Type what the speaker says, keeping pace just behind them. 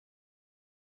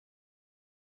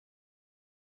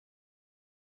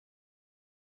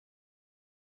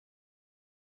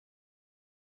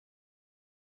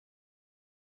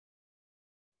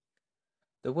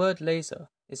The word laser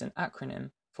is an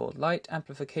acronym for light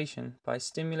amplification by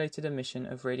stimulated emission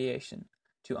of radiation.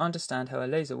 To understand how a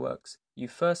laser works, you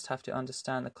first have to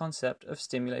understand the concept of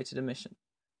stimulated emission.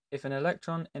 If an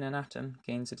electron in an atom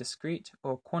gains a discrete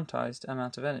or quantized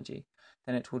amount of energy,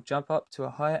 then it will jump up to a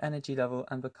higher energy level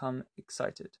and become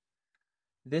excited.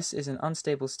 This is an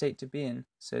unstable state to be in,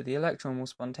 so the electron will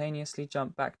spontaneously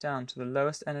jump back down to the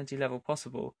lowest energy level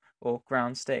possible, or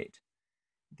ground state.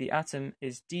 The atom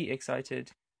is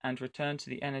de-excited and returned to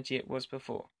the energy it was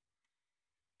before.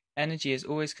 Energy is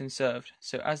always conserved,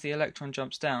 so as the electron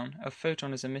jumps down, a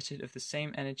photon is emitted of the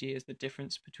same energy as the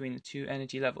difference between the two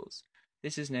energy levels.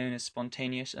 This is known as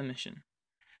spontaneous emission.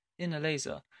 In a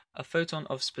laser, a photon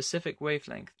of specific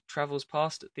wavelength travels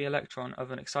past the electron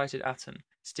of an excited atom,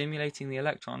 stimulating the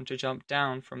electron to jump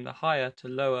down from the higher to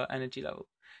lower energy level.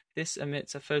 This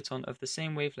emits a photon of the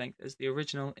same wavelength as the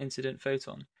original incident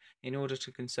photon, in order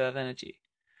to conserve energy.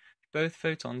 Both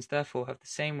photons therefore have the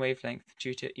same wavelength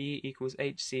due to E equals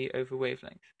hc over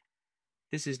wavelength.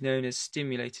 This is known as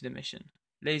stimulated emission.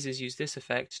 Lasers use this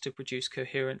effect to produce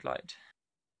coherent light.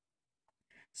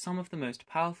 Some of the most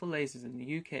powerful lasers in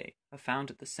the UK are found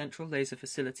at the Central Laser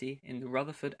Facility in the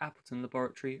Rutherford Appleton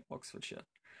Laboratory, Oxfordshire.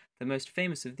 The most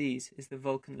famous of these is the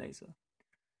Vulcan laser.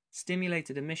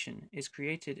 Stimulated emission is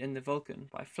created in the Vulcan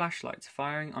by flashlights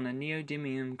firing on a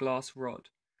neodymium glass rod.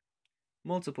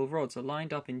 Multiple rods are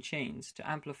lined up in chains to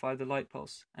amplify the light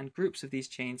pulse, and groups of these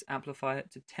chains amplify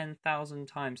it to 10,000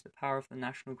 times the power of the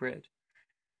national grid.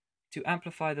 To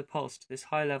amplify the pulse to this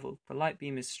high level, the light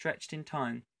beam is stretched in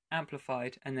time,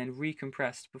 amplified, and then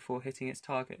recompressed before hitting its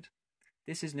target.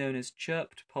 This is known as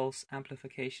chirped pulse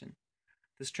amplification.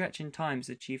 The stretch in time is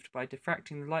achieved by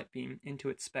diffracting the light beam into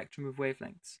its spectrum of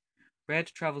wavelengths. Red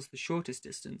travels the shortest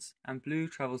distance, and blue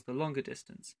travels the longer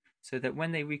distance, so that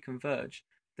when they reconverge,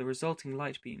 the resulting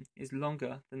light beam is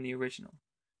longer than the original.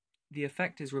 The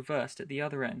effect is reversed at the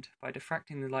other end by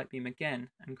diffracting the light beam again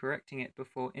and correcting it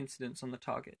before incidence on the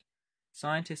target.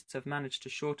 Scientists have managed to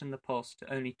shorten the pulse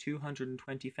to only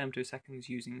 220 femtoseconds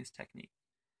using this technique.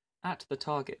 At the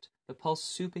target, the pulse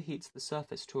superheats the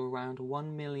surface to around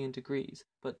 1 million degrees,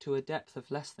 but to a depth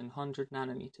of less than 100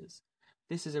 nanometers.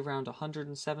 This is around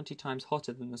 170 times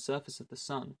hotter than the surface of the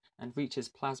Sun and reaches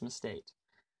plasma state.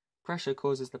 Pressure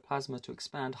causes the plasma to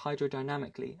expand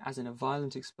hydrodynamically, as in a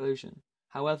violent explosion.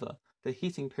 However, the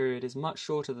heating period is much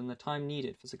shorter than the time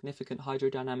needed for significant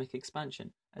hydrodynamic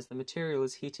expansion, as the material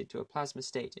is heated to a plasma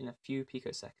state in a few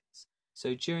picoseconds.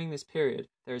 So during this period,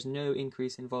 there is no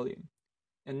increase in volume.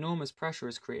 Enormous pressure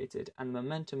is created, and the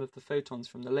momentum of the photons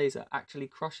from the laser actually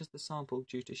crushes the sample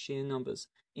due to sheer numbers,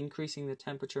 increasing the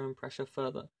temperature and pressure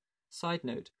further. Side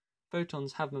note,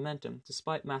 photons have momentum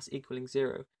despite mass equaling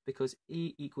 0 because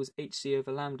E equals hc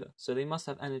over lambda, so they must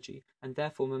have energy and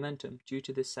therefore momentum due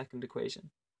to this second equation.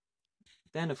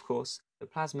 Then, of course, the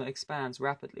plasma expands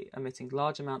rapidly, emitting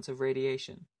large amounts of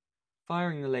radiation.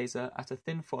 Firing the laser at a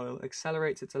thin foil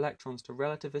accelerates its electrons to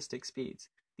relativistic speeds.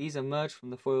 These emerge from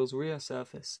the foil's rear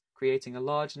surface, creating a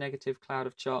large negative cloud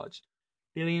of charge.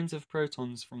 Billions of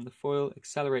protons from the foil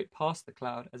accelerate past the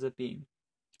cloud as a beam.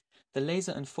 The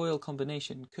laser and foil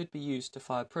combination could be used to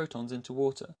fire protons into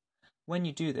water. When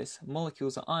you do this,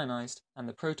 molecules are ionized and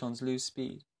the protons lose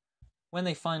speed. When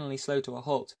they finally slow to a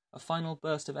halt, a final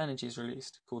burst of energy is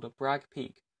released, called a Bragg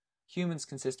peak. Humans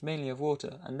consist mainly of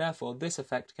water, and therefore this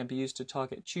effect can be used to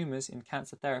target tumors in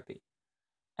cancer therapy.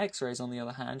 X-rays, on the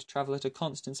other hand, travel at a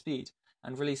constant speed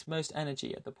and release most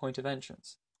energy at the point of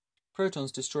entrance.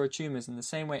 Protons destroy tumors in the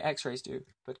same way X-rays do,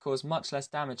 but cause much less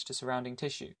damage to surrounding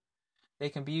tissue. They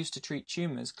can be used to treat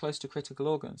tumors close to critical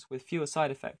organs with fewer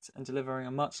side effects and delivering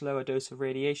a much lower dose of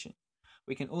radiation.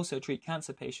 We can also treat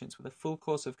cancer patients with a full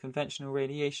course of conventional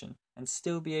radiation and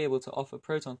still be able to offer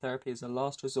proton therapy as a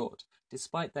last resort,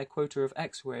 despite their quota of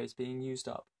X-rays being used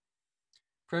up.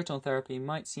 Proton therapy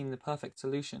might seem the perfect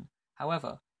solution.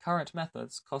 However, current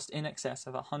methods cost in excess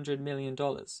of $100 million.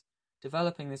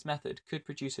 Developing this method could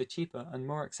produce a cheaper and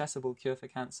more accessible cure for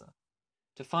cancer.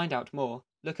 To find out more,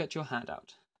 look at your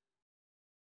handout.